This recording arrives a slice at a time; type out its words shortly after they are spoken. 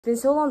It's been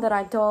so long that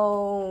I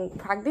don't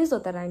practice or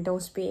that I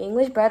don't speak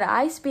English, but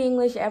I speak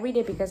English every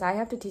day because I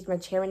have to teach my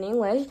children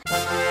English.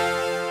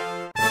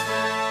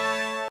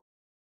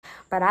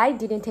 But I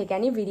didn't take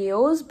any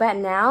videos, but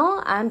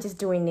now I'm just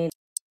doing it.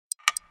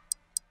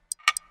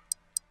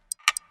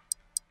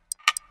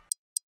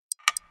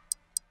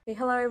 Okay,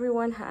 hello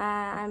everyone.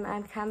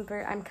 I'm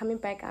coming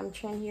back. I'm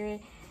Chen here.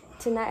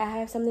 Tonight I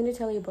have something to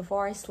tell you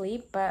before I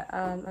sleep, but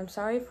I'm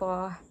sorry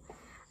for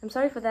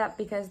that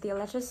because the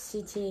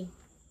electricity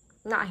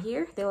not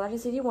here. The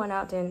electricity went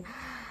out and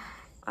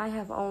I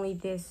have only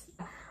this.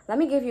 Let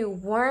me give you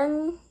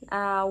one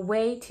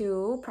way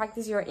to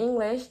practice your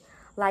English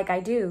like I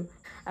do.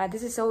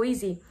 This is so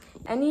easy.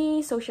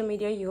 Any social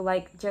media you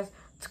like, just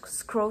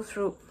scroll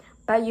through,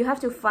 but you have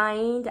to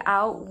find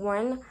out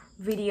one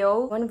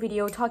video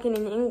talking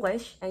in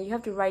English, and you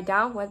have to write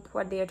down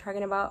what they are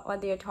talking about,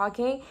 what they are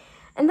talking,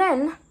 and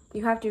then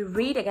you have to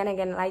read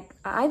again. Like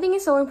I think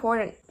it's so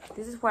important.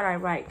 This is what I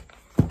write.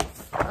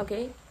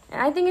 Okay.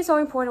 And I think it's so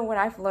important what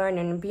I've learned,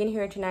 and being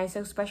here tonight is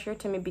so special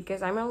to me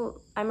because I'm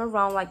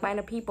around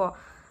like-minded people.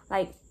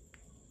 Like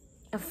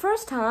the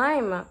first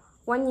time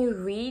when you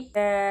read,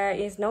 there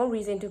is no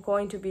reason to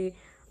be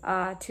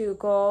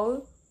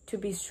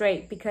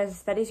straight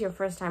because that is your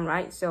first time,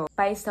 right? So,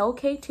 but it's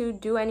okay to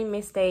do any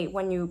mistake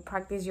when you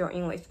practice your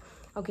English.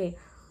 Okay,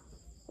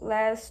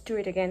 let's do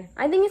it again.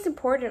 I think it's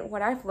important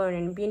what I've learned,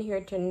 and being here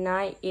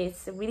tonight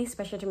is really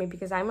special to me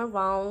because I'm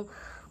around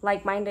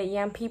like-minded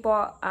young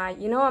people.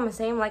 You know, I'm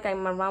saying like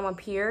I'm around my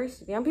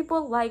peers, young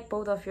people like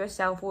both of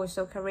yourself who are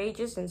so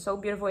courageous and so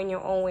beautiful in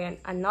your own way and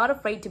are not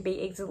afraid to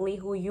be exactly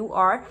who you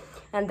are,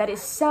 and that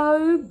is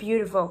so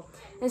beautiful.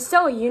 And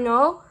so, you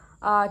know,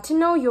 to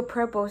know your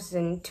purpose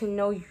and to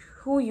know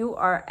who you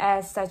are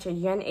at such a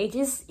young age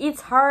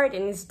it's hard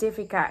and it's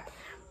difficult,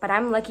 but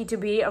I'm lucky to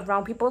be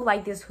around people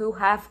like this who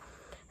have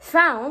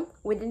found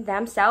within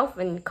themselves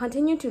and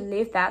continue to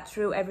live that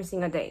through every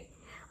single day.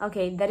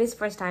 Okay, that is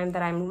first time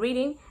that I'm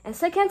reading, and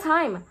second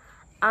time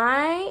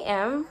I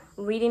am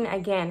reading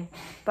again,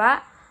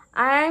 but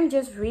I'm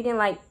just reading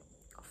like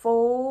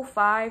 4,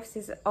 5,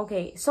 6.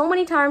 Okay, so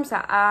many times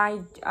that I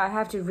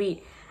have to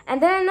read,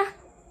 and then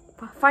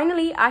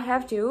finally I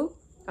have to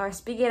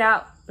speak it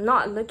out,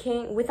 without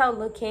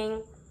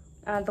looking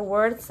the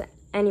words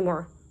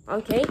anymore.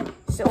 Okay,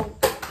 so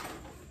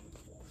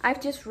I've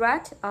just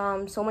read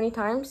so many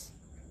times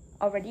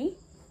already.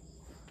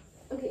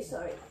 Okay,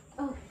 sorry.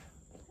 Okay.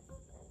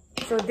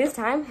 So this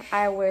time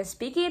I will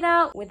speak it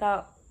out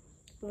without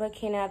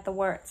looking at the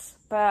words.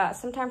 But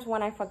sometimes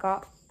when I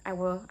forgot,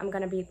 I'm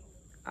gonna be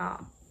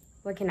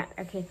looking at.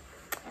 Okay.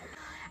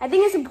 I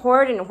think it's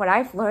important what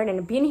I've learned,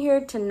 and being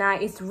here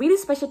tonight is really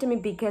special to me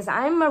because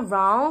I'm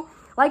around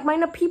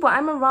like-minded people.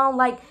 I'm around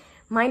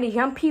like-minded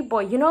young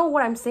people. You know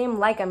what I'm saying?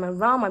 Like I'm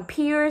around my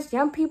peers,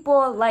 young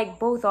people like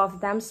both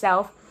of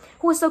themselves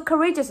who are so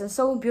courageous and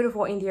so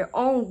beautiful in their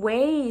own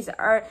ways,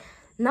 are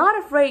not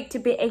afraid to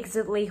be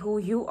exactly who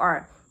you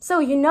are. So,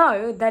 you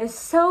know, that is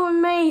so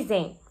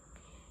amazing.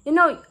 You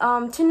know,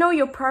 to know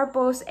your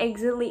purpose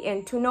exactly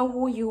and to know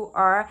who you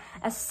are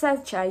at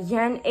such a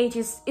young age,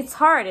 it's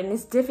hard and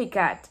it's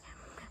difficult.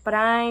 But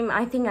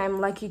I think I'm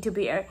lucky to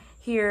be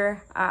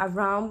here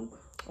around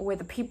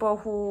with people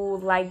who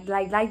like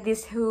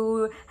this,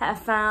 who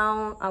have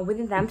found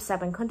within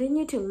themselves and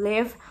continue to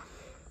live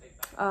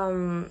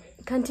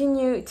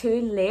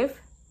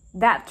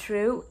that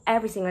through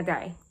every single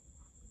day.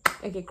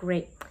 Okay,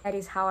 great. That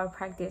is how I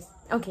practice.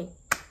 Okay.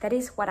 That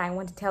is what I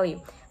want to tell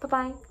you.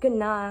 Bye-bye. Good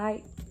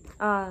night.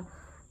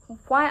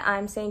 Why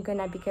I'm saying good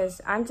night? Because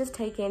I'm just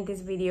taking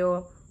this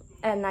video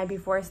at night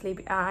before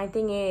sleep. I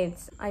think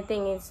it's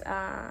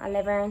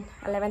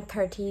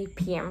 11:30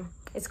 p.m.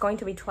 It's going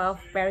to be 12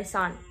 very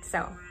soon.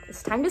 So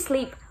it's time to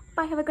sleep.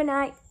 Bye. Have a good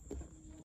night.